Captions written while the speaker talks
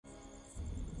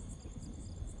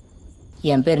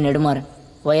என் பேர் நெடுமாறன்.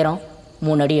 உயரம்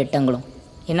 3 அடி 8 அங்குலம்.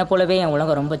 என்னை போலவே என்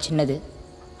உலகம் ரொம்ப சின்னது,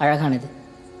 அழகானது.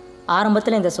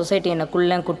 ஆரம்பத்தில் இந்த சொசைட்டி என்னை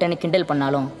குட்டன்னு கிண்டல்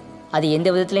பண்ணாலும் அது எந்த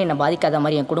விதத்துலையும் என்னை பாதிக்காத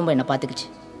மாதிரி என் குடும்பம் என்னை பார்த்துக்குச்சு.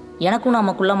 எனக்கும்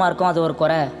நம்ம குள்ளமாக இருக்கோம், அது ஒரு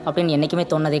குறை அப்படின்னு என்றைக்குமே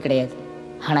தோணதே கிடையாது.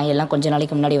 ஆனால் எல்லாம் கொஞ்ச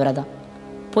நாளைக்கு முன்னாடி வரதான்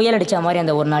புயல் அடித்த மாதிரி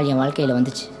அந்த ஒரு நாள் என் வாழ்க்கையில்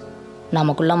வந்துச்சு.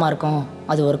 நாம் குள்ளமாக இருக்கோம்,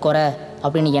 அது ஒரு குறை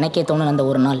அப்படின்னு எனக்கே தோணுன அந்த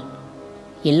ஒரு நாள்.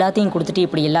 எல்லாத்தையும் கொடுத்துட்டு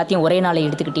இப்படி எல்லாத்தையும் ஒரே நாளை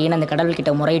எடுத்துக்கிட்டேன்னு அந்த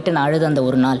கடவுள்கிட்ட முறையிட்டு நான் அழுது அந்த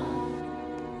ஒரு நாள்.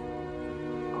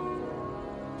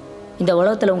 இந்த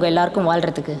உலகத்தில் உங்கள் எல்லாருக்கும்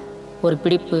வாழ்கிறதுக்கு ஒரு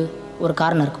பிடிப்பு, ஒரு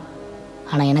காரணம் இருக்கும்.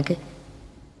 ஆனால் எனக்கு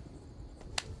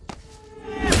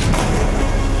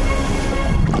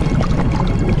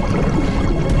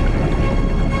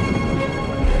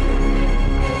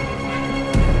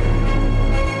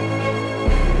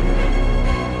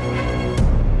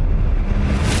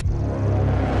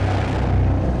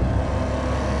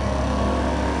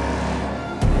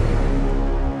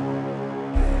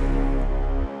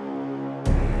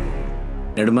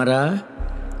நெடுமாறா,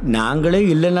 நாங்களே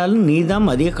இல்லைனாலும் நீ தான்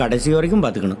மதிய கடைசி வரைக்கும்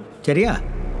பார்த்துக்கணும், சரியா?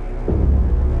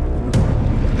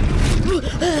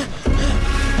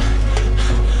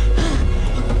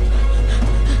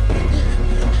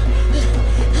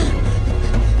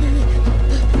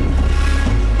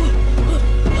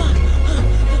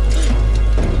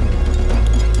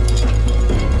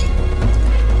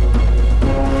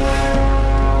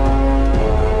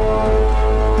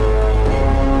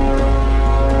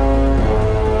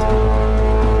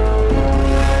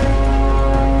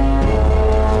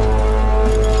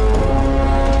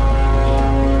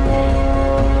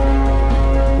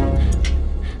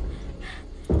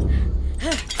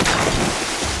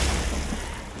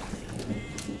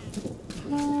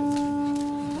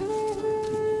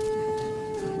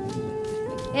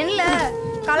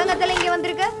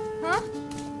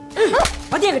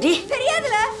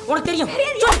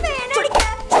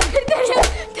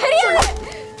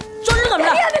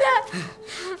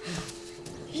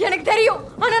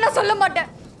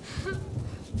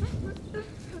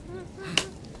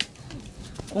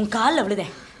 உன் காலில்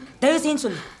விழுதேன், தயவு செய்யு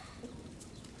சொல்லு.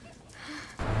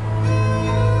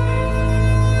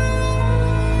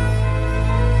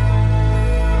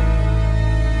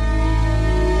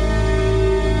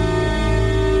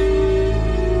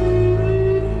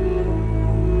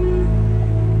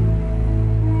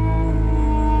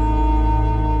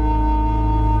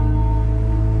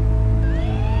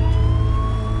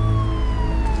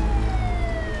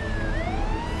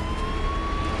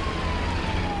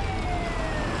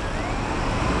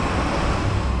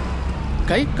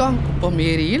 கைகாங்குப்பம்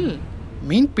ஏரியில்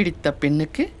மீன் பிடித்த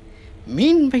பெண்ணுக்கு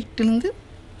மீன் வயிற்றிலிருந்து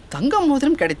தங்க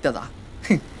மோதிரம் கிடைத்ததா?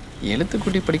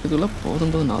 எழுத்துக்குட்டி படிக்கிறதுல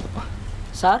போதும் போதும் ஆகுதுப்பா.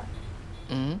 சார்,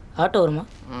 ஆட்டோ வருமா?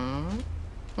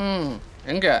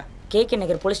 எங்கே? கேகே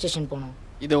நகர் போலீஸ் ஸ்டேஷன் போகணும்.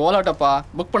 இது ஓலாட்டோப்பா,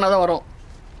 புக் பண்ணால் தான் வரும்.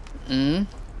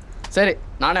 சரி,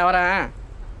 நானே வரேன்.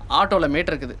 ஆட்டோவில்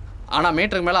மீட்டர் இருக்குது, ஆனால்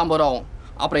மீட்டருக்கு மேலே 50 ரூபா ஆகும்.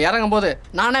 அப்புறம் இறங்கும் போது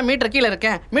நானே மீட்டர் கீழே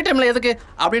இருக்கேன், மீட்டர் மேலே எதுக்கு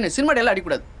அப்படின்னு சினிமாடியெல்லாம்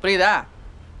அடிக்கூடாது, புரியுதா?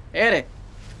 ஏறு.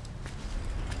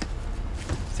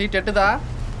 சீட் எட்டுதா?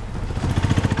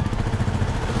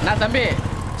 என்ன தம்பி,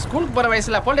 ஸ்கூலுக்கு போகிற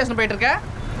வயசில் போலீஸ் ஸ்டேஷன் போயிட்டு இருக்க?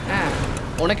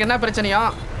 உனக்கு என்ன பிரச்சனையோ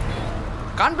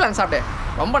கான்ஃபிளன்ஸ் சாப்பிடு,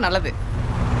 ரொம்ப நல்லது.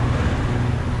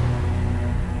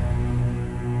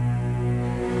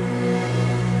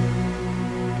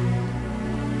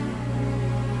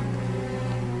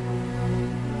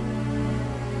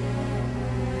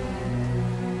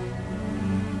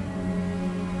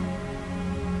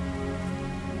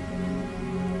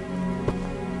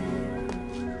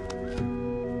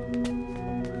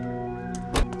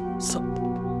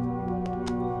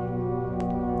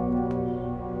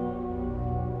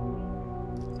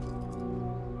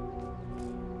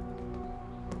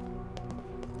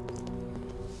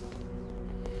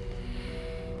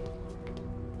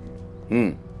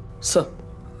 Sir,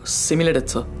 similar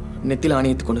death, sir. நெத்தியில் ஆணி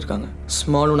ஏற்றி கொண்டு இருக்காங்க.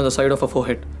 Small one the side of a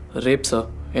forehead. Rape sir.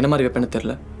 என்ன மாதிரி வெப்பன்னு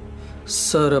தெரியல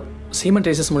சார். சீமெண்ட்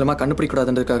ட்ரேசஸ் மூலமாக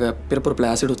கண்டுபிடிக்கூடாதுன்றதுக்காக பிறப்புறுப்பில்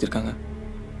ஆசிட் ஊற்றிருக்காங்க.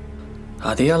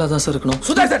 அதே ஆளாக தான் சார் இருக்கணும்.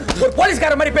 சுதர்சன், ஒரு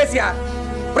போலீஸ்கார மாதிரி பேசியா?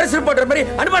 பிரஸ் ரிப்போர்ட்டர் மாதிரி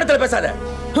அனுமானத்தில் பேசாத.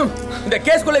 இந்த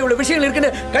கேஸ்குள்ள இவ்வளவு விஷயங்கள்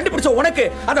இருக்குன்னு கண்டுபிடிச்ச உனக்கு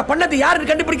அதை பண்ணது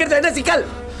யாருன்னு கண்டுபிடிக்கிறது என்ன சிக்கல்?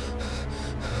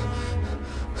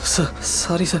 Sir,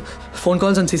 sorry sir. Phone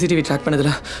calls and CCTV track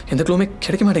பண்ணதில் எந்த க்ளூமே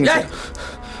கிடைக்க மாட்டேங்குது சார்.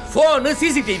 ஃபோனு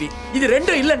சிசிடிவி இது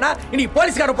ரெண்டும் இல்லைன்னா இன்னைக்கு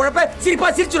போலீஸ்கார பொழப்ப சிரிப்பா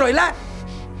சிரிச்சிடும் இல்ல?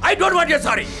 I don't want your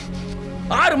sorry.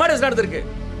 6 murders நடந்திருக்கு,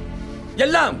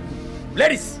 எல்லாம்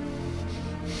லேடிஸ்.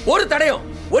 ஒரு தடையும்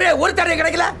ஒரு தடையும்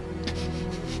கிடைக்கல.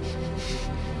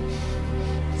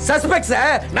 சஸ்பெக்ட்ஸ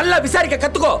நல்லா விசாரிக்க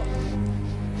கத்துக்கோ.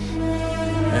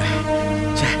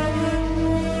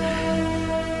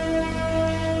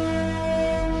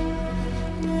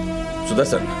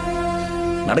 சுதர்சன்,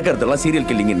 நடக்கிறதெல்லாம் சீரியல்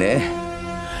கில்லிங்னு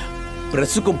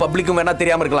பிரஸுக்கும் பப்ளிக்கும் வேணா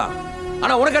தெரியாம இருக்கலாம்,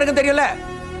 ஆனா உனக்கு எனக்கு தெரியல.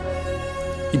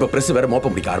 இப்ப பிரஸ் வேற மோப்ப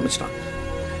முடிக்க ஆரம்பிச்சிட்டான்.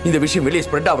 இந்த விஷயம் வெளியே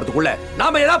ஸ்ப்ரெட் ஆகிறதுக்குள்ள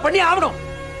நாம ஏதாவது பண்ணி ஆகணும்.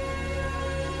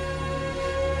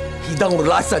 இதான் ஒரு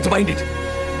லாஸ்ட் சச் மைண்டட்.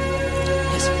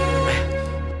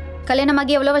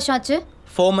 கல்யாணமாகி எவ்வளவு வருஷம் ஆச்சு?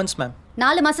 4 months மேம்.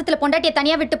 4 மாசத்துல பொண்டாட்டியை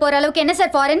தனியா விட்டு போற அளவுக்கு என்ன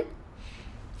சார் ஃபாரின்?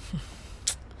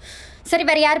 சரி,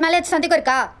 வேற யார் மேல சந்தேகம்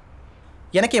இருக்கா?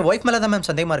 எனக்கு என் ஒய்ஃப் மேலே தான் மேம்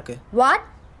சந்தேகமாக இருக்குது. வாட்?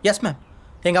 Yes ma'am.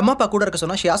 எங்கள் அம்மா அப்பா கூட இருக்க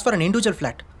சொன்னால் she ask for an individual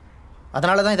flat.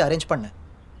 அதனால தான் இதை அரேஞ்ச் பண்ணேன்.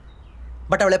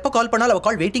 பட் அவள் எப்போ கால் பண்ணாலும் அவள்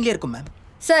கால் வெயிட்டிங்லேயே இருக்கும் மேம்.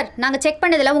 சார், நாங்க செக்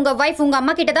பண்ணதில்ல உங்க ஒய்ஃப் உங்க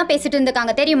அம்மா கிட்ட தான் பேசிட்டு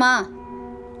இருந்திருக்காங்க, தெரியுமா?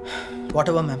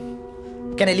 What ever ma'am.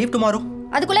 Can I leave tomorrow?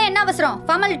 அதுக்குள்ள என்ன அவசரம்?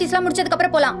 ஃபார்மாலிட்டிஸ்லாம் முடிச்சதுக்கு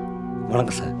அப்புறம் போலாம்.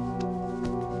 வணக்கம் சார்.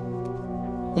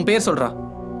 உன் பேர் சொல்கிறா?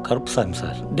 கருப்புசாமி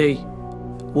சார். டேய்,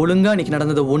 ஒழுங்காக இன்னைக்கு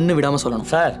நடந்ததை ஒன்று விடாமல்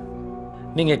சொல்லணும் சார்.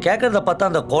 நீங்கள் கேட்குறத பார்த்தா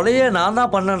அந்த கொலையே நான்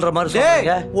தான் பண்ணன்ற மாதிரி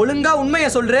சொல்றீங்க. ஒழுங்கா உண்மையை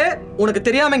சொல்றே. உனக்கு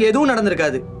தெரியாம இங்க எதுவும்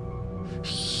நடந்திருக்காது.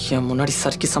 என் முன்னாடி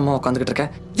சர்க்கி சம்மா உட்காந்துக்கிட்டு இருக்க.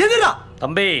 எதுடா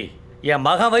தம்பி, என்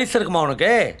மகன் வயசு இருக்குமா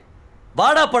உனக்கு?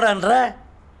 வாடா படன்ற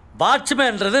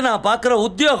வாட்ச்மேன்றது நான் பார்க்குற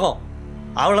உத்தியோகம்,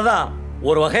 அவ்வளோதான்.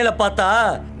 ஒரு வகையில் பார்த்தா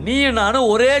நீயும் நானும்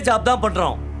ஒரே ஜாப் தான்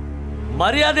பண்ணுறோம்.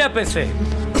 மரியாதையாக பேசு.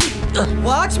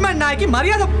 வாட்ச்மேன் நாய்க்கு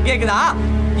மரியாதை கேக்குதா?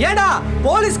 ஏடா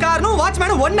போலீஸ்காரனும்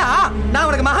வாட்ச்மேனும் ஒண்ணா? நான்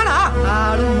உனக்கு மகனா?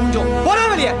 போடா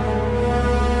வெளியே.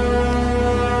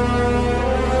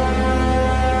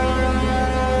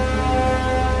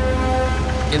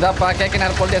 இதாப்பா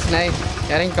கேட்க போலீஸ் நாய்,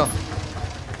 இறங்கிக்கோ.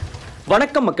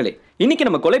 வணக்கம் மக்களே, இன்னைக்கு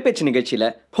நம்ம கொலைப்பேச்சு நிகழ்ச்சியில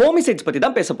ஹோமிசைட்ஸ் பத்தி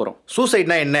தான் பேச போறோம்.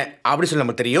 சூசைட்னா என்ன அப்படி சொல்ல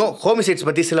நமக்கு தெரியும். ஹோமிசைட்ஸ்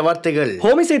பத்தி சில வார்த்தைகள்.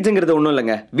 ஹோமிசைட்ஸ்ங்கிறது ஒண்ணும்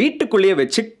இல்லைங்க, வீட்டுக்குள்ளேயே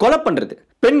வச்சு கொலை பண்றது.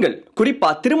 பெண்கள்,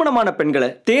 குறிப்பா திருமணமான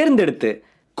பெண்களை தேர்ந்தெடுத்து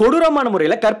கொடூரமான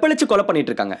முறையில கற்பழிச்சு கொலை பண்ணிட்டு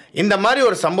இருக்காங்க. இந்த மாதிரி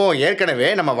ஒரு சம்பவம் ஏற்கனவே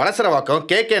நம்ம வலசரவாக்கம்,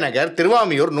 KK நகர்,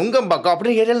 திருவாமியூர், நுங்கம்பாக்கம்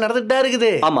அப்படி ஏரியால நடந்துட்டா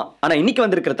இருக்குது. ஆமா, ஆனா இன்னைக்கு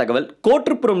வந்திருக்கிற தகவல்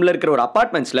கோட்டுப்புறம்ல இருக்கிற ஒரு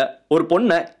அபார்ட்மெண்ட்ஸ்ல ஒரு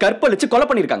பொண்ணை கற்பழிச்சு கொலை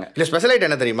பண்ணிருக்காங்க. இல்ல ஸ்பெஷலைட்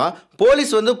என்ன தெரியுமா?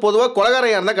 போலீஸ் வந்து பொதுவா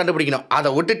கொலைகாரையா இருந்தா கண்டுபிடிக்கணும்.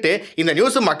 அதை விட்டுட்டு இந்த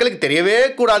நியூஸ் மக்களுக்கு தெரியவே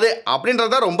கூடாது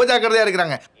அப்படின்றத ரொம்ப ஜாக்கிரதையா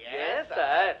இருக்கிறாங்க.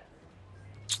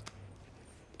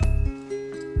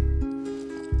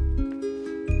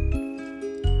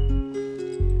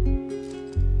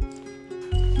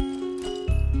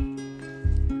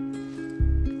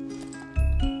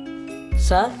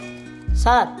 Sir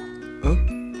sir.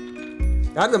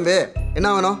 யார் தம்பி?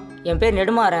 என்ன வேணும்? என் பேர்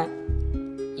நெடுமாறன்.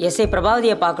 எஸ்ஐ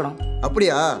பிரபாவதியை பார்க்கணும்.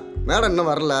 அப்படியா? மேடம்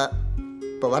இன்னும் வரல.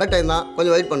 இப்போ வர டைம் தான்,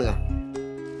 கொஞ்சம் வெயிட் பண்ணுங்க.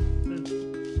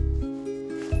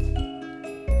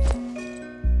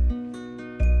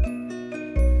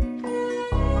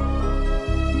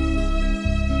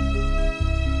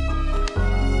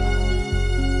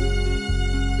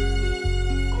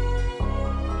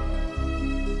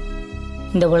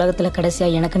 இந்த உலகத்தில்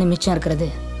கடைசியாக எனக்குன்னு மிச்சம் இருக்கிறது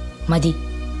மதி,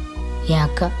 என்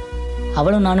அக்கா.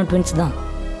 அவளும் நானும் ட்வின்ஸ் தான்,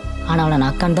 ஆனால் அவளை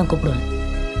நான் அக்கான்னு தான் கூப்பிடுவேன்.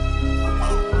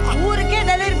 ஊருக்கே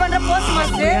டெலிவரி பண்ற போஸ்ட்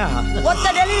மாஸ்டர் ஒத்த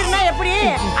டெலிவரினா எப்படி?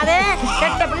 அதே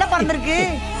கெட்ட பிள்ளை பிறந்திருக்கு.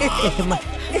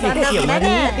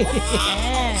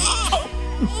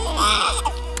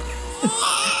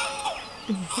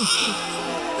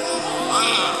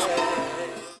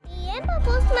 ஏன்பா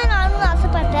போஸ்ட்மேன் ஆகணும்னு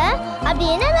ஆசைப்பட்ட? அப்படி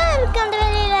என்னதான் இருக்கு அந்த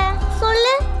வேலையில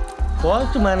சொல்லு.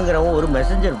 போஸ்ட்மேனுங்கிறவன் ஒரு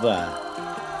மெசஞ்சர்ப்பா.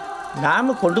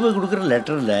 நாம் கொண்டு போய் கொடுக்குற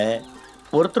லெட்டரில்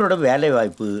ஒருத்தரோட வேலை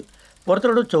வாய்ப்பு,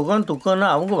 ஒருத்தரோட சுகம் துக்கம்னு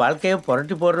அவங்க வாழ்க்கையை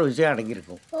புரட்டி போடுற விஷயம்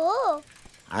அடங்கியிருக்கும்.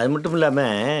 அது மட்டும்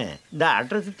இல்லாமல் இந்த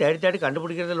அட்ரஸ் தேடி தேடி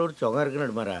கண்டுபிடிக்கிறதுல ஒரு சுகம் இருக்குன்னு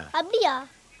நடுமாரா. அப்படியா?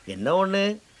 என்ன ஒன்று,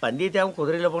 பந்தயத்தாவும்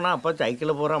குதிரையில் போனால் அப்பா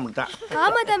சைக்கிளில் போகிறான் அப்படித்தான்.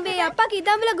 ஆமா தம்பி, அப்பாக்கு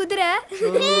இதாமல குதிரை.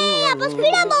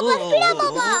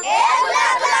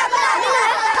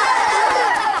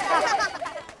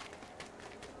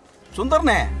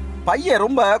 சுந்தர்னே, பையன்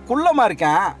ரொம்ப குள்ளமா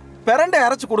இருக்கான், பிரண்டை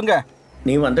அரைச்சு கொடுங்க.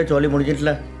 நீ வந்த சொல்லி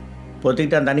முடிஞ்சிட்டல,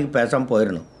 பொத்திக்கிட்டு அந்த அன்னைக்கு பேசாமல்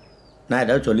போயிடணும். நான்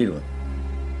ஏதாவது சொல்லிடுவேன்.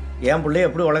 என் பிள்ளைய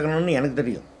எப்படி வளர்க்கணும்னு எனக்கு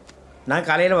தெரியும். நான்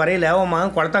காலையில் வரையில்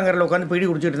அவன் குளத்தாங்கரில் உட்காந்து பீடி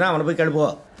குடிச்சிட்டு தான் அவனை போய்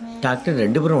கழுப்புவோம். டாக்டர்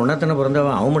 2 பேரும் ஒன்றாத்தானே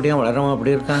பிறந்தவன், அவன் மட்டும் வளரவன்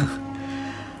அப்படி இருக்கான்.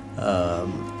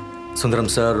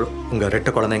 சுந்தரம் சார், உங்கள்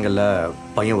ரெட்ட குழந்தைங்களில்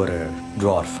பையன் ஒரு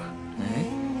ட்வார்ஃப்,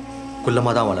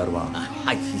 குள்ளமாக தான் வளருவான்.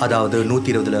 அதாவது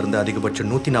 120 அதிகபட்சம்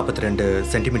 142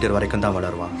 சென்டிமீட்டர் வரைக்கும் தான்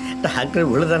வளருவான். டாக்டர்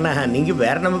இவ்வளோதானே? நீங்கள்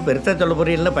வேற நம்ம பெருசாக சொல்ல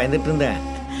போறீங்கன்னு பயந்துட்டு இருந்தேன்.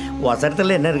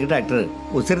 வசரத்தில் என்ன இருக்குது டாக்டர்?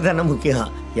 உசிறு தானே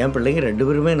முக்கியம். என் பிள்ளைங்க 2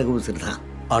 பேருமே எனக்கு உசிறு தான்.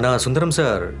 ஆனால் சுந்தரம்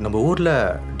சார், நம்ம ஊரில்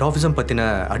டாஃபிசம் பற்றின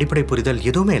அடிப்படை புரிதல்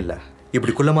எதுவுமே இல்லை.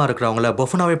 இப்படி குள்ளமாக இருக்கிறவங்கள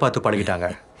பொஃபனாவே பார்த்து பழகிட்டாங்க.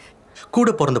 கூட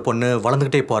பிறந்த பொண்ணு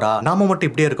வளர்ந்துக்கிட்டே போகிறா, நாம மட்டும்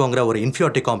இப்படியே இருக்கோங்கிற ஒரு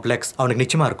இன்ஃபியாரிட்டி காம்ப்ளெக்ஸ் அவனுக்கு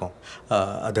நிச்சயமாக இருக்கும்.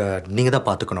 அதை நீங்கள் தான்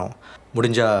பார்த்துக்கணும்.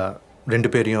 முடிஞ்சால் 2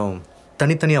 பேரையும்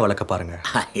தனித்தனியாக வளர்க்க பாருங்கள்.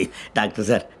 டாக்டர்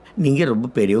சார், நீங்கள் ரொம்ப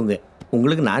பெரியவங்க.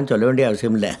 உங்களுக்கு நான் சொல்ல வேண்டிய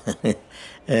அவசியம் இல்லை.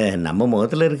 நம்ம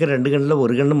முகத்தில் இருக்கிற 2 கண்ணில்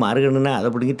ஒரு கண்ணு மாறு கண்ணுன்னா அதை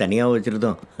பிடிங்கி தனியாக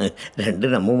வச்சுருந்தோம். 2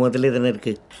 நம்ம முகத்துலேயே தானே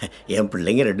இருக்குது. என்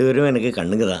பிள்ளைங்க 2 பேரும் எனக்கு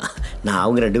கண்ணுங்க தான். நான்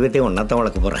அவங்க 2 பேர்த்தையும் ஒன்றாத்தான்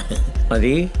வளர்க்க போகிறேன்.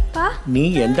 மதி, நீ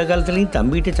எந்த காலத்துலேயும்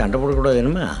தம்பிகிட்ட சண்டை போடக்கூடாது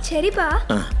என்னமா? சரிப்பா.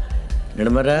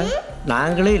 நடுமரா,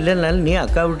 நாங்களே இல்லைனாலும் நீ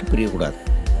அக்கா விட்டு பிரியக்கூடாது.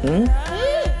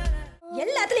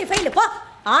 எல்லாத்துலயும் ஃபெயில் போ.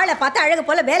 ஆளை பார்த்தா அழகு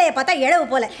போல, வேலையை பார்த்தா இழவு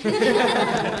போல.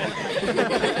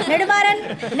 நெடுமாறன்,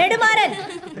 நெடுமாறன்,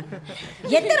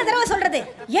 எத்தனை தடவை சொல்றது?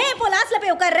 ஏன் இப்போ லாஸ்ட்ல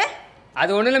போய் உட்கார்ற?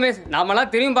 அது ஒன்றும் இல்லை மிஸ், நாமெல்லாம்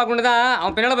திரும்பி பார்க்கணும் தான்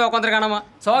அவன் பின்னால் போய் உட்காந்துருக்கானாமா.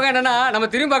 சோகம் என்னன்னா நம்ம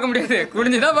திரும்பி பார்க்க முடியாது,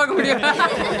 குனிஞ்சுதான் பார்க்க முடியும்.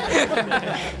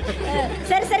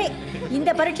 சரி சரி,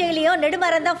 இந்த பரீட்சையிலையும்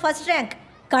நெடுமாறன் தான் ஃபர்ஸ்ட் ரேங்க்.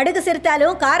 கடுகு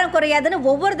சிரித்தாலும் காரம் குறையாதுன்னு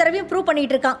ஒவ்வொரு தடவையும் ப்ரூவ்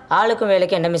பண்ணிட்டு இருக்கான். ஆளுக்கும்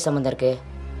வேலைக்கும் என்ன மிஸ் சம்மந்தம் இருக்கு?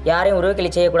 யாரையும்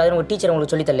உருவக்கிளி செய்யக்கூடாதுன்னு ஒரு டீச்சர்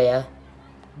உங்களுக்கு சொல்லி தரலையா?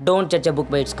 Don't judge a book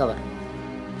by its cover.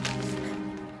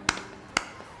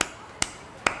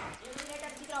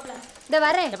 இந்த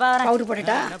வரேன். பவுடர்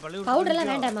போட்டுட்டா?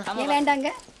 பவுடர்லாம் வேண்டாமா? ஏன் வேண்டாங்க?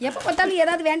 எப்போ பார்த்தாலும்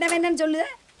ஏதாவது வேண்டாம் வேண்டாம்னு சொல்லுது.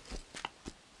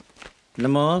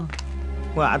 என்னமோ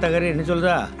ஆத்தாக்காரி என்ன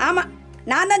சொல்றா? ஆமா,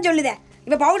 நான் தான் சொல்லுதேன்.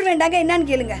 இப்போ பவுடர் வேண்டாங்க என்னன்னு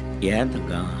கேளுங்க. ஏன்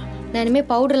தங்கம்? நான் இனிமே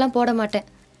பவுடர்லாம் போட மாட்டேன்.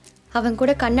 அவன்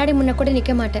கூட கண்ணாடி முன்ன கூட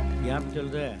நிற்க மாட்டேன். ஏன்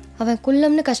சொல்ற? அவன்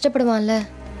குள்ளம்னு கஷ்டப்படுவான்ல.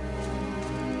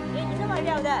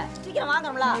 சீக்கிரம்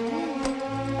வாங்கம்ல.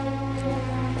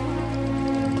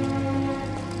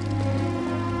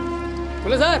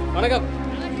 குள்ள சார் வணக்கம்.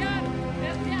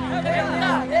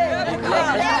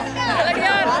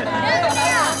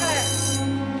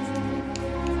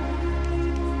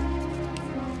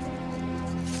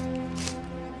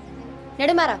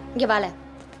 நெடுமாறா, இங்க வாழ.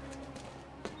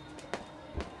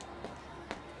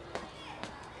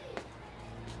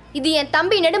 இது என்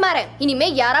தம்பி நெடுமாறன். இனிமே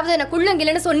யாராவது என்ன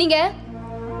குள்ளங்கிலன்னு சொன்னீங்க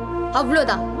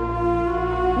அவ்வளோதான்.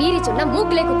 மீறி சொன்னா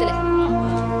மூக்கிலே குத்துல.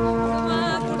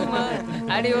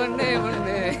 அடி ஒண்ணு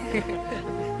ஒண்ணு.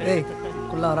 ஏய்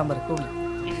குள்ளா வராம இருக்கு.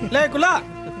 லே குள்ளா,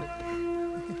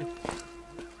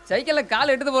 சைக்கிள்ல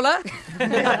கால் எடுத்து போல.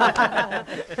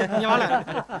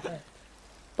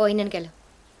 போய் என்னன்னு கேளு.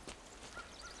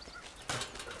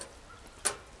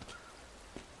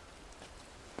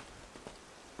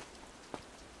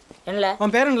 என்னல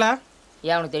உன் பேர் என்னல?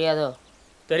 ஏன் உனக்கு தெரியாதோ?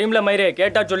 தெரியும்ல மயிரே,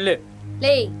 கேட்டா சொல்லு.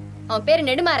 லேய், அவன் பேரு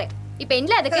நெடுமாறன். இப்ப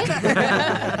என்ன அதுக்கு?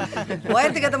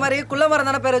 உயரத்துக்கு ஏற்ற மாதிரி குள்ளமரம்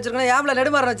தானே பேர் வச்சிருக்கணும். ஏம்ல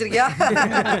நெடுமாறன் வச்சிருக்கியா?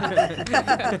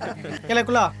 இல்லை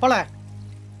குள்ளா போல.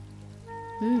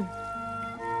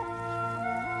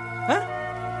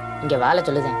 இங்க வாழ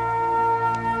சொல்லுதேன்.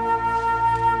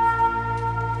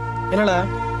 என்னடா?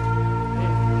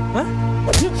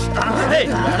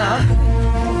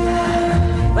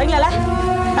 வரீங்களா?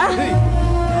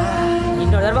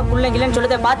 இன்னொரு தடவை பிள்ளைங்களேன்னு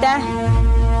சொல்லுத பார்த்தேன்.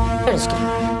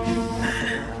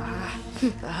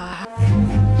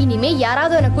 இனிமே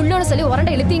யாராவது என்ன குள்ளோன்னு சொல்லி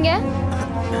உரண்டை இழுத்தீங்க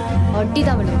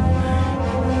அடிதான் விடும்.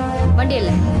 வண்டி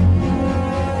இல்ல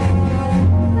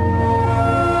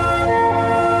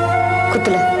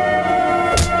குத்துல.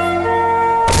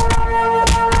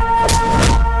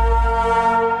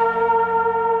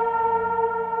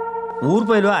 ஊர்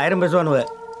போயிடுவா 1000 பேசுவானுவ.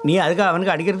 நீ அதுக்காக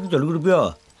அவனுக்கு அடிக்கிறதுக்கு சொல்லிக் கொடுப்பியோ?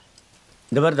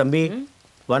 இந்த மாதிரி தம்பி,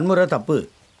 வன்முறை தப்பு.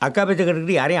 அக்கா பேச்சை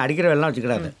கட்டுக்கிட்டு யாரையும் அடிக்கிற வேலைலாம்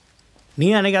வச்சுக்கிடாது. நீ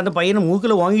அன்றைக்கி அந்த பையனை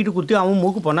மூக்கில் வாங்கிட்டு குத்தி அவன்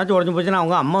மூக்கு பொண்ணாச்சும் உடஞ்சி போச்சுன்னா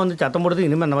அவங்க அம்மா வந்து சத்தம் போடுறது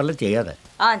இனிமேல் அந்த மாதிரிலாம் செய்யாத.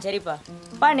 சரிப்பா.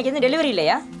 இன்னைக்கு வந்து டெலிவரி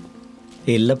இல்லையா?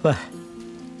 இல்லைப்பா,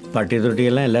 பட்டி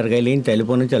தொட்டியெல்லாம் எல்லார் கையிலையும்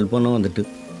செல்ஃபோனும் வந்துட்டு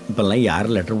இப்போல்லாம்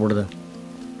யாரும் லெட்டர் போடுதா?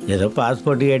 ஏதோ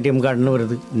பாஸ்போர்ட்டு ஏடிஎம் கார்டுன்னு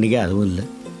வருது. இன்றைக்கி அதுவும் இல்லை.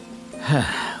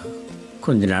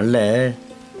 கொஞ்ச நாளில்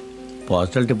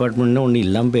போஸ்டல் டிபார்ட்மெண்ட்னு ஒன்று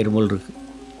இல்லாமல் பேர் போல் இருக்கு.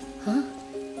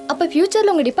 அப்போ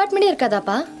ஃபியூச்சரில் உங்கள் டிபார்ட்மெண்ட்டே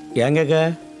இருக்காதாப்பா? ஏங்கக்கா?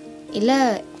 இல்லை,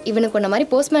 இவனுக்கு ஒன்ன மாதிரி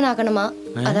போஸ்ட்மேன் ஆகணுமா,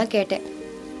 அதான் கேட்டேன்.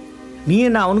 நீ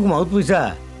என்ன அவனுக்கு மவுத் பீஸா?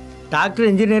 டாக்டர்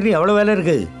இன்ஜினியரிங் எவ்வளோ வேலை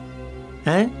இருக்குது.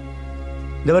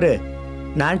 இந்த ஒரு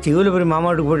நான் சிவலபுரி மாமா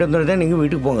வீட்டுக்கு போயிட்டு வந்துடுறேன், நீங்கள்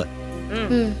வீட்டுக்கு போங்க.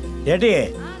 ஏட்டி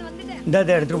இந்த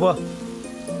எடுத்துகிட்டு போ.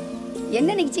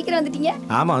 என்ன இன்னைக்கு சீக்கிரம் வந்துட்டீங்க?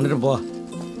 ஆமாம், வந்துட்டு போ.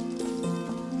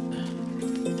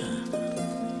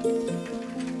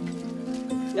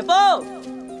 எப்போ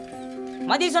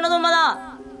மதி சொன்னதும் உண்மைதான்.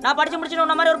 நான் படிச்சு முடிச்சுட்டு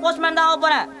உன்ன மாதிரி ஒரு போஸ்ட்மேன் தான் ஆக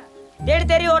போறேன்.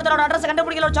 தேடி ஒருத்தரோட அட்ரஸ்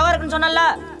கண்டுபிடிக்கல ஒரு சவா இருக்குன்னு சொன்னல,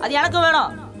 அது எனக்கும்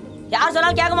வேணும். யார்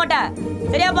சொன்னாலும் கேட்க மாட்டேன்,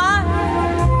 சரியாப்பா?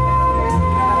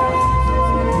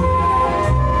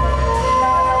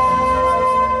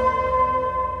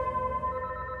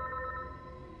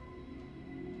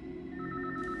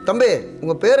 தம்பி,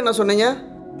 உங்கள் பேர் என்ன சொன்னீங்க?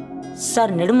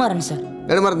 Sir Nedumaran sir.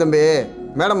 நெடுமாறன் தம்பி,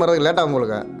 மேடம் வர்றதுக்கு லேட் ஆகும்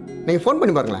உங்களுக்கு. நீங்கள் ஃபோன்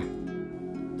பண்ணி பாருங்களேன்.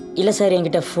 இல்லை சார்,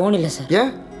 என்கிட்ட ஃபோன் இல்லை சார். ஏன்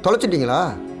தொலைச்சிட்டிங்களா?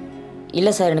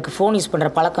 இல்லை சார், எனக்கு ஃபோன் யூஸ் பண்ணுற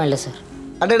பழக்கம் இல்லை சார்.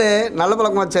 அடடே, நல்ல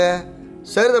பழக்கமாச்சே.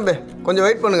 சரி தம்பி, கொஞ்சம்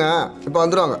வெயிட் பண்ணுங்க, இப்போ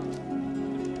வந்துடுவாங்க.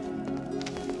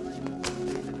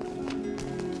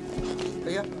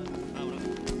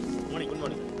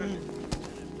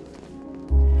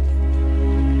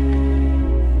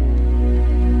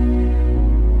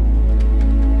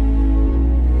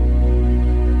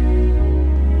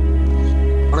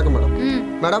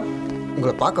 மேடம்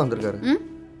உங்களை பார்க்க வந்திருக்காரு.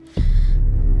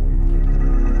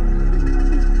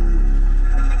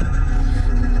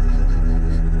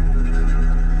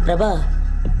 பிரபா,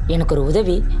 எனக்கு ஒரு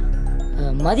உதவி.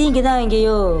 மதி இங்கே தான்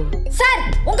எங்கேயோ. சார்,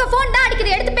 உங்க போன் தான்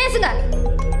அடிக்குது, எடுத்து பேசுங்க.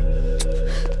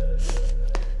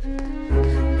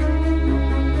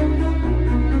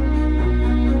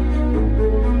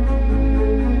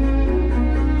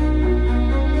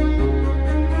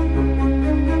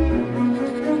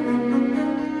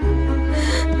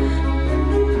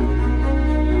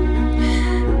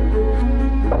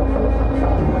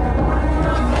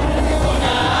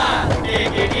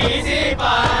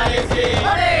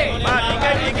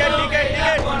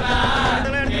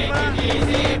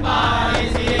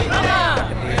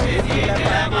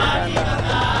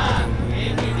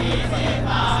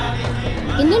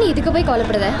 என்ன நீ இதுக்கு போய்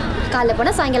கவலைப்படுத? காலைல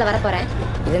போனால் சாயங்காலம் வர போகிறேன்.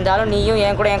 இருந்தாலும் நீயும்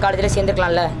என் கூட என் காலேஜில்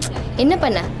சேர்ந்துக்கலாம்ல. என்ன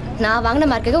பண்ண? நான் வாங்கின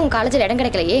மார்க்குக்கு உன் காலேஜில் இடம்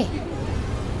கிடைக்கலையே.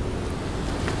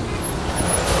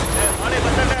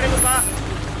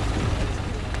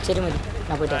 சரி மதி,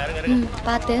 நான் போயிட்டேன்.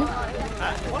 பார்த்து.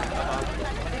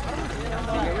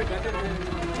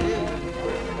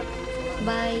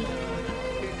 பாய்.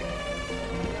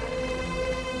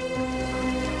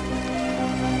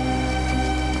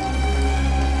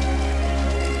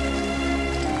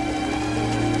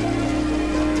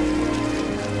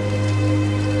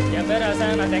 என் பேர்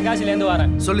அரசன், நான் தென்காசிலேருந்து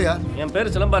வரேன். சொல்லியா? என் பேர்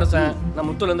சிலம்பரசன், நான்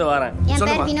முத்துலேருந்து வரேன். என்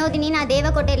பேர் வினோதினி, நான்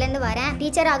தேவக்கோட்டையிலேருந்து வரேன்.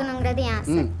 டீச்சர் ஆகணுங்கிறது என்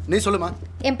ஆசை. நீ சொல்லுமா?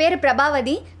 என் பேர்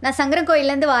பிரபாவதி, நான் சங்கரன்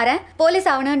கோயிலேருந்து வரேன். போலீஸ்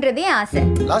ஆகணுன்றது என் ஆசை.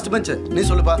 லாஸ்ட் பெஞ்ச், நீ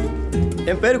சொல்லுப்பா.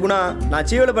 என் பேர் குணா, நான்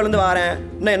சீவலப்பேருந்து வரேன்.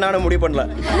 இன்னும் என்னன்னு முடிவு பண்ணல.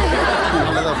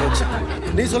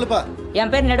 நீ சொல்லுப்பா.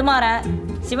 என் பேர் நெடுமாறன்,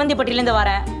 சிவந்திப்பட்டியிலேருந்து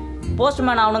வரேன்.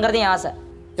 போஸ்ட்மேன் ஆகணுங்கிறது என் ஆசை.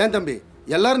 ஏன் தம்பி,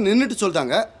 எல்லாரும் நின்றுட்டு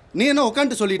சொல்லிட்டாங்க, நீ என்ன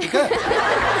உட்காந்துட்டு சொல்லிட்டு இருக்க?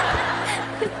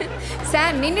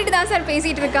 சார் நின்றுட்டு தான் சார்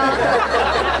பேசிட்டு இருக்கான்.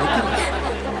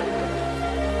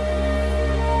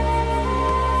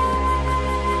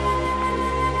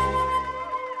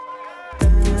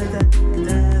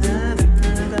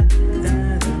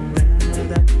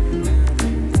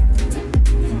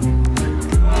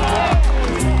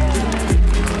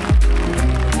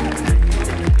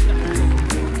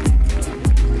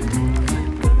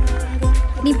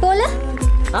 நீ போல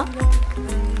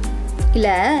இல்ல,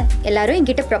 எல்லாரும்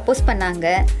என்கிட்ட ப்ரப்போஸ் பண்ணாங்க.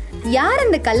 யார்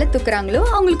அந்த கல்லை தூக்குறாங்களோ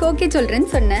அவங்களுக்கு ஓகே சொல்றேன்னு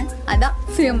சொன்னேன். அதான்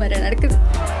சுயமரம் நடக்குது.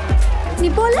 நீ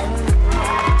போல?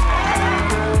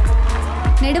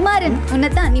 நெடுமாறன்,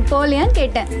 உன்னதான் நீ போலையான்னு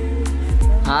கேட்டேன்.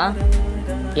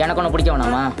 எனக்கு ஒன்று பிடிக்க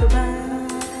வேணாமா?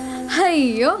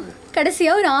 ஐயோ,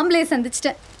 கடைசியா ஒரு ஆம்பளை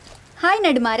சந்திச்சிட்டேன். Hi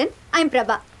Nedumaran, I am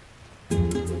Prabha.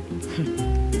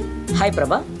 Hi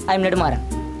Prabha, I am Nedumaran.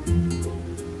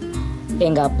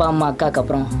 எங்கள் அப்பா அம்மா அக்காவுக்கு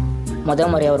அப்புறம் முதல்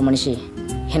முறையாக ஒரு மனுஷி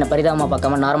என்னை பரிதாபமாக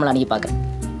பார்க்காம நார்மலாக அன்றைக்கி பார்க்குறேன்.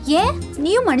 ஏன்?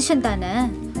 நீயும் மனுஷன் தானே.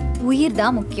 உயிர்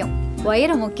தான் முக்கியம்,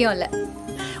 உயரம் முக்கியம் இல்லை.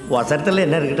 வசரத்தில்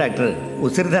என்ன இருக்குது டாக்டர்?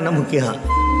 உசிறு தானே முக்கியம்.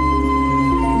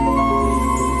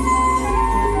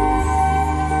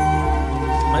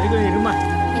 மதிக்குள் இருமா.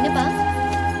 என்னப்பா?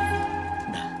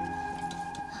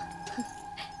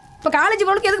 இப்போ காலேஜ்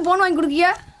பொண்ணுக்கு எதுக்கு ஃபோன் வாங்கி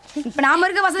கொடுக்கியா? இப்போ நாம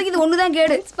இருக்க வசதிக்கு இது ஒன்று தான்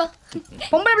கேடு.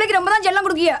 பொம்பளை பிள்ளைக்கு ரொம்ப தான் செல்லம்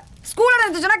கொடுக்கியா. ஸ்கூலில்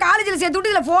இருந்து சொன்னால் காலேஜில் சேர்த்து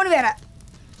விட்டு இதில் ஃபோன் வேற.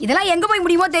 இதெல்லாம் எங்கே போய்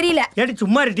முடியுமோ தெரியல. ஏடி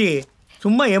சும்மா இருட்டி,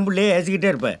 சும்மா என் பிள்ளையே ஏசிக்கிட்டே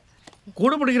இருப்பேன்.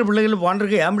 கூட பிடிக்கிற பிள்ளைகள்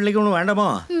போன்றிருக்கு, என் பிள்ளைக்கு ஒன்றும் வேண்டாமோ?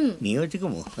 நீ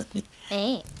வச்சுக்கமோ.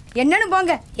 என்னன்னு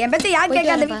போங்க, என் பற்றி யார்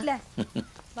கேட்க அந்த வீட்டில்.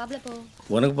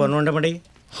 உனக்கு பொண்ணு வேண்டாம் மாடி?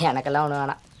 எனக்கெல்லாம் ஒன்று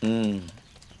வேணாம்.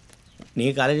 நீ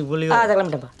காலேஜுக்கு போலியோ? அதை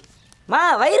கிளம்பிட்டேன்ப்பா. மா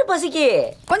வயிறு பசிக்கு.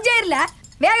 கொஞ்சம் இல்ல,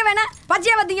 வேக வேணாம்,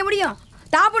 பச்சையா பார்த்திங்க முடியும்.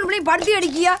 தாப்புன்னு பிள்ளை படுத்தி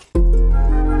அடிக்கியா.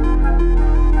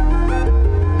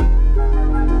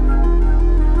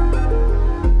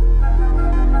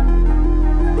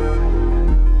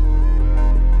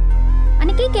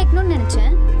 அன்னைக்கே கேட்கணும்னு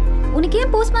நினைச்சேன், உனக்கு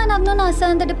ஏன் போஸ்ட்மேன் ஆகணும்னு ஆசை?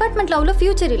 அந்த டிபார்ட்மெண்ட்ல அவ்வளோ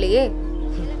ஃபியூச்சர் இல்லையே.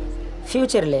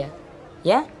 ஃபியூச்சர் இல்லையா?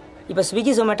 ஏன் இப்போ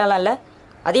ஸ்விக்கி ஜொமேட்டோலாம் இல்லை,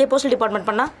 அதே போஸ்டல் டிபார்ட்மெண்ட்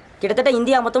பண்ணால் கிட்டத்தட்ட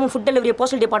இந்தியா மொத்தமும் ஃபுட் டெலிவரி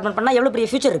போஸ்டல் டிபார்ட்மெண்ட் பண்ணால் எவ்வளோ பெரிய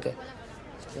ஃபியூச்சர் இருக்குது?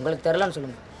 உங்களுக்கு தெரியலன்னு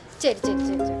சொல்லுங்கள். சரி சரி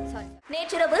சரி சரி.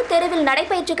 நேற்றிரவு தெருவில்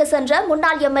நடைபயிற்சிக்கு சென்ற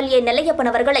முன்னாள் எம்எல்ஏ நெல்லையப்பன்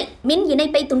அவர்களை மின்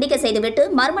இணைப்பை துண்டிக்க செய்துவிட்டு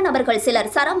மர்ம நபர்கள் சிலர்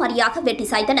சரமாரியாக வெட்டி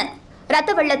சாய்த்தனர்.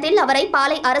 ரத்த வெள்ளத்தில் அவரை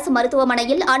பாளை அரசு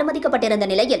மருத்துவமனையில் அனுமதிக்கப்பட்டிருந்த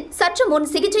நிலையில் சற்று முன்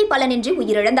சிகிச்சை பலனின்றி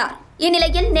உயிரிழந்தார்.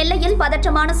 இந்நிலையில் நெல்லையில்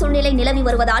பதற்றமான சூழ்நிலை நிலவி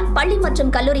வருவதால் பள்ளி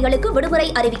மற்றும் கல்லூரிகளுக்கு விடுமுறை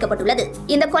அறிவிக்கப்பட்டுள்ளது.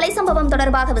 இந்த கொலை சம்பவம்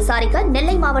தொடர்பாக விசாரிக்க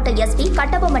நெல்லை மாவட்ட எஸ்பி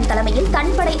கட்டபொம்மன் தலைமையில்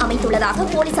தனிப்படை அமைத்துள்ளதாக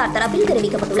போலீசார் தரப்பில்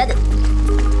தெரிவிக்கப்பட்டுள்ளது.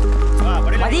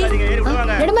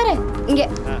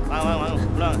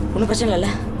 ஒன்றும் பிரச்சனை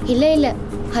இல்லை. இல்லை இல்லை,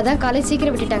 அதான் காலேஜ்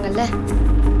சீக்கிரம் விட்டுட்டாங்கல்ல.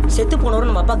 செத்து போனவரும்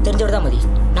நம்ம அப்பாவுக்கு தெரிஞ்சவர் தான் மதி.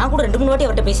 நான் கூட 2-3 வாட்டி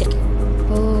அவர்கிட்ட பேசியிருக்கேன்.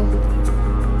 ஓ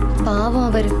பாவம்,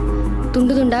 அவர்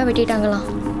துண்டு துண்டா வெட்டிட்டாங்களாம்.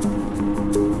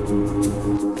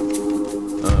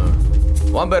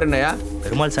 உன் பேர் என்னையா?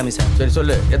 பெருமாள் சாமி சார். சரி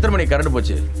சொல்லு, எத்தனை மணிக்கு கரண்ட்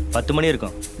போச்சு? 10 மணி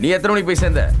இருக்கும். நீ எத்தனை மணிக்கு போய்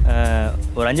சேர்ந்த?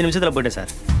 ஒரு 5 நிமிஷத்தில் போயிட்டேன்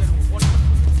சார்.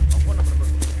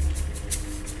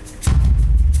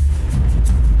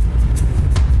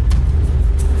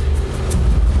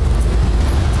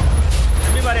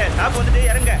 ஸ்டாப் வந்துட்டு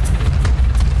இறங்க.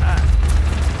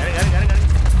 இறங்க இறங்க இறங்க.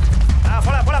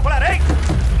 போலாம் போலாம் போலாம். ரைட்.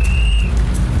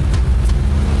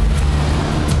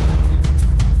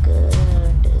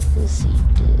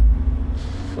 சீட்டு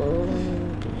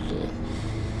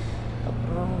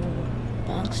அப்புறம்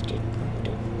பேங்க்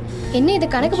ஸ்டேட்மெண்ட்டு. என்ன இது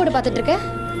கணக்கு போட்டு பார்த்துட்டு இருக்க?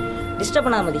 டிஸ்டர்ப்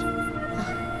பண்ணாத மதி.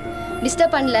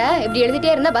 டிஸ்டர்ப் பண்ணல. இப்படி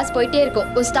எழுதிட்டே இருந்தா பஸ் போயிட்டே இருக்கும்.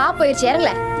 ஒரு ஸ்டாப் போயிடுச்சு,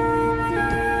 இறங்கல.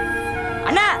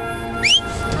 அண்ணா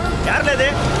யாருல இது?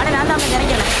 அண்ணா நான் தான்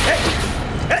இறங்கல.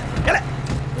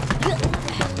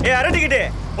 ஏய் அரை டிக்கெட்.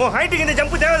 ஓ ஹைட்டுக்கு இந்த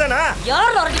ஜம்ப் தேவைதானா?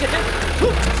 யார் அரை டிக்கெட்?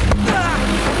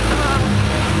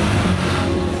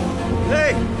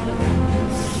 ஏய்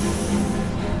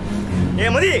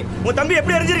ஏய் மதி, உன் தம்பி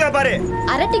எப்படி அறிஞ்சிருக்கா பாரு.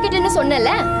 அரை டிக்கெட்னு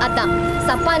சொன்னல, அதான்.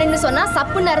 சப்பான்னு சொன்னா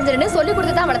சப்புன்னு அறிஞ்சிருன்னு சொல்லி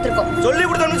கொடுத்து தான் வளர்த்துருக்கோம். சொல்லி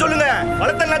கொடுத்தோம்னு சொல்லுங்க,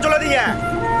 வளர்த்தலாம் சொல்லாதீங்க.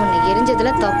 உன்னை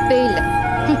எரிஞ்சதுல தப்பே இல்லை.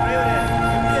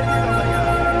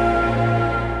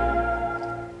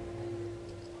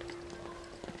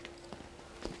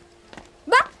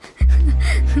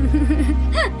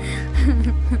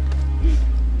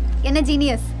 என்ன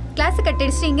ஜீனியஸ், கிளாஸ் கட்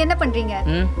அடிச்சுட்டு இங்க என்ன பண்றீங்க?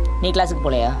 நீ கிளாஸுக்கு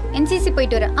போலையா? NCC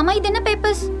போயிட்டு வர. அம்மா இது என்ன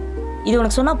பேப்பர்ஸ்? இது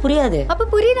உனக்கு சொன்னா புரியாது. அப்ப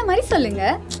புரியுற மாதிரி சொல்லுங்க.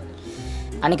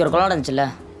 அன்னைக்கு ஒரு கொலை நடந்துச்சுல்ல,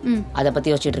 அதை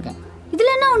பத்தி யோசிச்சுட்டு இருக்கேன்.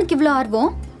 இதுல என்ன உனக்கு இவ்வளோ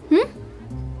ஆர்வம்?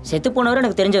 செத்து போனவர்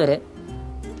எனக்கு தெரிஞ்சவர்.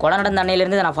 கொலை நடந்த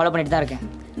அன்னையிலேருந்து நான் ஃபாலோ பண்ணிட்டு தான் இருக்கேன்.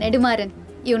 நெடுமாறன்,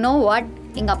 யூ நோ வாட்,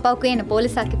 எங்க அப்பாவுக்கும் என்ன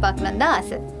போலீஸ் ஆக்கி பார்க்கணும் தான்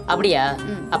ஆசை. அப்படியா?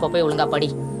 அப்போ போய் ஒழுங்கா படி.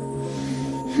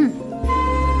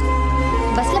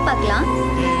 பஸ்ல பார்க்கலாம்.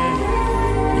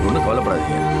 நீங்க ஒன்றும்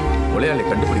கவலைப்படாதீங்க. கொலையாளி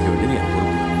கண்டுபிடிக்க வேண்டியது என்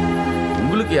பொறுப்பு.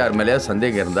 உங்களுக்கு யார் மேலேயாவது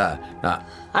சந்தேகம் இருந்தா நான்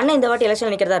அண்ணன் இந்த வாட்டி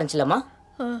எலெக்ஷன் நிற்கிறதா இருந்துச்சுல்லம்மா.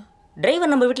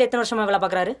 டிரைவர் நம்ம வீட்டில் எத்தனை வருஷமா வேலை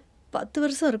பார்க்குறாரு? 10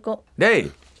 வருஷம் இருக்கும். டேய்,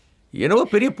 என்னவோ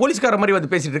பெரிய போலீஸ்கார மாதிரி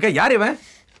வந்து பேசிட்டு இருக்க. யார் இவன்?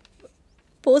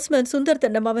 போஸ்ட்மேன் சுந்தர்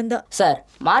தண்டம் அவன் தான். சார்,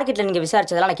 மார்க்கெட்டில் நீங்கள்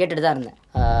விசாரிச்சதெல்லாம் நான் கேட்டுட்டு தான் இருந்தேன்.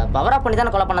 பவரா பண்ணி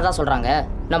தான் கொலை பண்ணதான் சொல்கிறாங்க.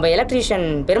 நம்ம எலக்ட்ரீஷியன்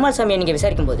பெருமாள் சாமியை நீங்கள்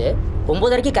விசாரிக்கும் போது 9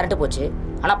 வரைக்கும் கரண்ட் போச்சு.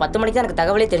 ஆனால் 10 மணிக்கு தான் எனக்கு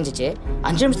தகவலே தெரிஞ்சிச்சு.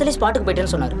 5 நிமிஷத்துலேயே ஸ்பாட்டுக்கு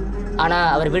போயிட்டேன்னு சொன்னார். ஆனால்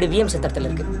அவர் வீடு VM சத்திரத்தில்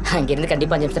இருக்குது. அங்கேருந்து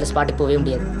கண்டிப்பாக 5 நிமிஷத்தில் ஸ்பாட்டுக்கு போகவே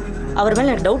முடியாது. அவர் மேலே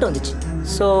எனக்கு டவுட் வந்துச்சு.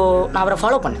 ஸோ நான் அவரை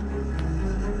ஃபாலோ பண்ணேன்.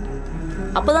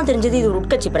 அப்போ தான் தெரிஞ்சது இது ஒரு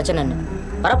உட்கட்சி பிரச்சனைன்னு.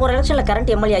 வரப்போகிற எலெக்ஷனில்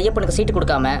கரண்ட் எம்எல்ஏ ஐயப்பனுக்கு சீட்டு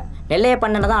கொடுக்காம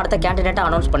நெல்லையப்பண்ணனை தான் அடுத்த கேண்டிடேட்டாக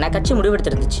அனௌன்ஸ் பண்ண கட்சி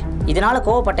முடிவெடுத்துருந்துச்சு. இதனால்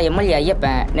கோவப்பட்ட எம்எல்ஏ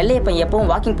ஐயப்பன் நெல்லையப்பன் எப்பவும்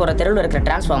வாக்கிங் போகிற தெருவில் இருக்கிற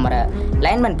டிரான்ஸ்ஃபார்மரை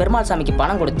லைன்மேன் பெருமாள் சாமிக்கு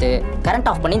பணம் கொடுத்து கரண்ட்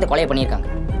ஆஃப் பண்ணி இந்த கொலையை பண்ணியிருக்காங்க.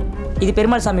 இது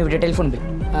பெருமாள் சாமி விட டெலிஃபோன் பில்.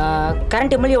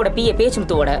 கரண்ட் எம்எல்ஏவோட PA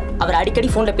பேச்சுமுத்துவோட அவர் அடிக்கடி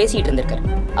ஃபோனில் பேசிக்கிட்டு இருந்திருக்காரு.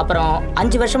 அப்புறம்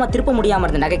 5 வருஷமாக திருப்ப முடியாமல்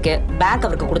இருந்த நகைக்கு பேங்க்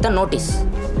அவருக்கு கொடுத்த நோட்டீஸ்.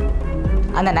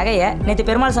 அந்த நகையை நேற்று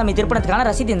பெருமாள் சாமி திருப்பணத்துக்கான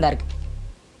ரசீது இருந்தா இருக்கு.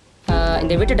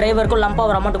 இந்த வீட்டு டிரைவருக்கும் லம்பா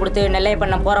ஒரு அமௌண்ட் கொடுத்து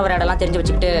நெல்லையப்பண்ண போகிற இடம்லாம் தெரிஞ்சு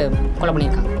வச்சுக்கிட்டு கொலை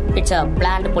பண்ணியிருக்காங்க. It's a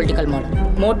plant political murder.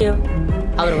 Motive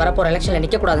அவர் வரப்போகிற எலெக்ஷனில்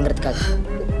நிற்கக்கூடாதுங்கிறதுக்காக.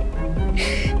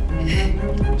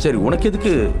 சரி, உனக்கு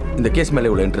எதுக்கு இந்த கேஸ் மேலே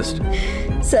இவ்வளோ இன்ட்ரெஸ்ட்?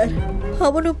 சார்,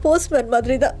 அவனும் போஸ்ட்மேன்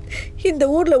மாதிரி தான். இந்த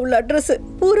ஊர்ல உள்ள அட்ரஸ்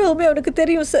பூராவுமே அவனுக்கு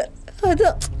தெரியும் சார்.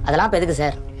 அதெல்லாம் இப்போ எதுக்கு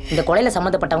சார்? இந்த கொலையில்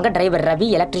சம்மந்தப்பட்டவங்க டிரைவர் ரவி,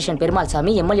 எலக்ட்ரிஷியன் பெருமாள்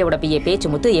சாமி, எம்எல்ஏவோட PA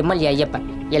பேச்சுமுத்து, எம்எல்ஏ ஐயப்பன்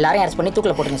எல்லாரையும் அரெஸ்ட் பண்ணி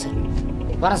தூக்கில் போட்டுருங்க சார்.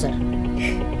 வரேன் சார்.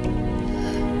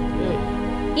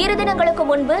 2 தினங்களுக்கு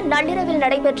முன்பு நள்ளிரவில்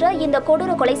நடைபெற்ற இந்த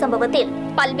கொடூர கொலை சம்பவத்தில்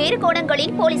பல்வேறு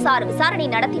கோணங்களில் போலீசார் விசாரணை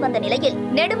நடத்தி வந்த நிலையில்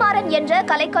நெடுமாறன் என்ற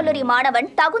கலைக்கல்லூரி மாணவன்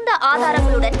தகுந்த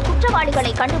ஆதாரங்களுடன்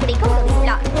குற்றவாளிகளை கண்டுபிடிக்க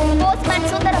உதவியுள்ளார். போஸ்ட்மேன்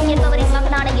சுந்தரம் என்பவரின்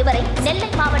மகனான இவரை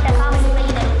நெல்லை மாவட்ட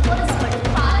காவல்துறையினர் பொதுமக்கள்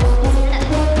பாராட்டுகின்றனர்.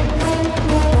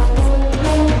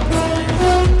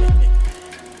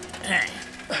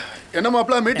 என்ன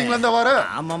மாப்பிள்ள மீட்டிங்ல இருந்தா வர?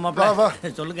 ஆமா மாப்பிள்ள,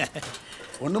 சொல்லுங்க.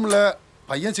 ஒண்ணுமில்ல,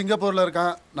 பையன் சிங்கப்பூர்ல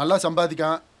இருக்கான், நல்லா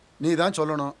சம்பாதிக்கான், நீ தான்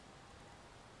சொல்லணும்.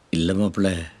 இல்லை மாப்பிள்ள,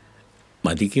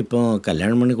 மதிக்கு இப்போ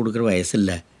கல்யாணம் பண்ணி கொடுக்குற வயசு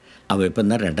இல்லை. அவள் இப்போ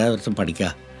தான் 2வது வருஷம் படிக்கா.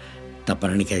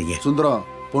 தப்பா நினைக்காதீங்க. சுந்தரம்,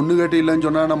 பொண்ணு கேட்டு இல்லைன்னு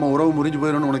சொன்னா நம்ம உறவு முறிஞ்சு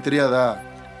போயிடும்னு உனக்கு தெரியாதா?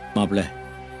 மாப்பிள்ள,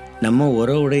 நம்ம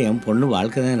உறவோட என் பொண்ணு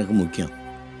வாழ்க்கை தான் எனக்கு முக்கியம்.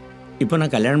 இப்போ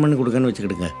நான் கல்யாணம் பண்ணி கொடுக்கன்னு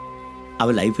வச்சுக்கிடுங்க,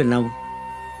 அவள் லைஃப் என்ன ஆகும்?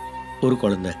 ஒரு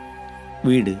குழந்தை,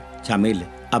 வீடு, சமையல்,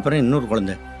 அப்புறம் இன்னொரு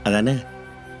குழந்தை, அதானே?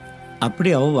 அப்படி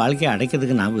அவள் வாழ்க்கையை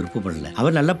அடைக்கிறதுக்கு நான் விருப்பப்படலை.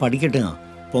 அவள் நல்லா படிக்கட்டும்.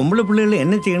 பொம்பளை பிள்ளைகள்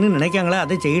என்ன செய்யணும்னு நினைக்காங்களோ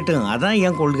அதை செய்யட்டும். அதான்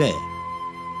என் கொள்கை.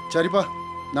 சரிப்பா,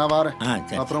 நான் வரேன்.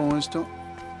 அப்புறம் உன் இஷ்டம்.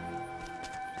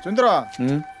 சுந்தரம்,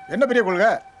 என்ன பெரிய கொள்கை?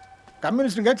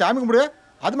 கம்யூனிஸ்டுங்க சாமி கும்பிடு,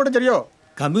 அது மட்டும் சரியோ?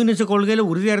 கம்யூனிஸ்ட் கொள்கையில்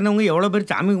உறுதியாக இருந்தவங்க எவ்வளோ பேர்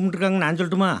சாமி கும்பிட்டுருக்காங்கன்னு நான்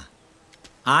சொல்லட்டுமா?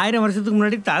 1000 வருஷத்துக்கு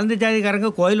முன்னாடி தாழ்ந்த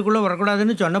ஜாதிக்காரங்க கோயிலுக்குள்ளே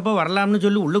வரக்கூடாதுன்னு சொன்னப்போ வரலாம்னு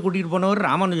சொல்லி உள்ளே கூட்டிகிட்டு போனவர்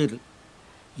ராமானுஜர்.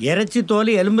 இறைச்சி தோல்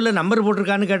எலும்பில் நம்பர்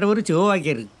போட்டிருக்கான்னு கேட்டவர்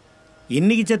சிவவாக்கியர்.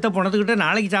 இன்றைக்கி செத்த பணத்துக்கிட்ட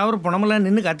நாளைக்கு சாவர பணமெல்லாம்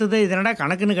நின்று கற்றுதை இதனடா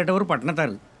கணக்குன்னு கேட்டவர்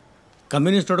பட்டினத்தார்.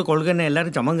 கம்யூனிஸ்டோட கொள்கைன்னு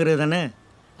எல்லோரும் சமங்கிறது தானே.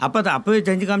 அப்போ அதை அப்போவே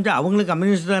செஞ்சு காமிச்சா அவங்களும்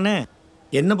கம்யூனிஸ்ட் தானே.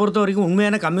 என்னை பொறுத்த வரைக்கும்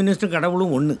உண்மையான கம்யூனிஸ்ட்டும்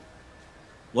கடவுளும் ஒன்று.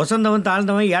 வசந்தவன்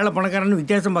தாழ்ந்தவன் ஏழை பணக்காரன்னு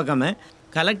வித்தியாசம் பார்க்காம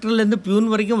கலெக்டர்லேருந்து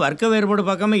பியூன் வரைக்கும் வர்க்க வேறுபாடு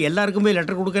பார்க்காம எல்லாருக்கும் போய்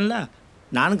லெட்டர் கொடுக்கல.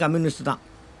 நானும் கம்யூனிஸ்ட் தான்.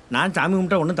 நான் சாமி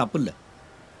கும்பிட்டா ஒன்றும் தப்பு இல்லை.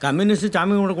 கம்யூனிஸ்ட்டு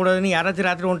சாமி கும்பிடக்கூடாதுன்னு யாராச்சும்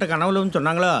ராத்திரி உன்ட்ட கனவுலன்னு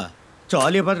சொன்னாங்களோ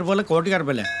ஜாலியை பார்த்துட்டு போல கோட்டிக்கார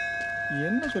பிள்ளை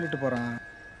என்ன சொல்லிட்டு போகிறான்.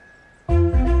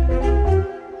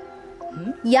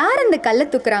 யார் அந்த கல்லை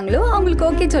தூக்குறாங்களோ அவங்களுக்கு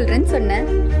ஓகே சொல்கிறேன்னு சொன்னேன்.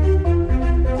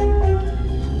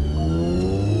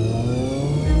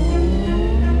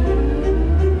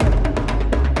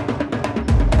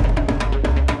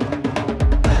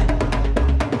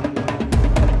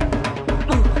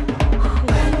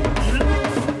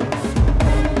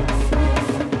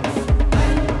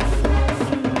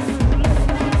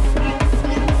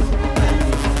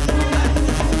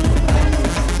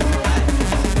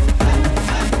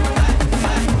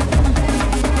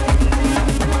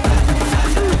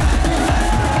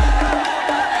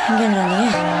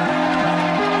 எங்கே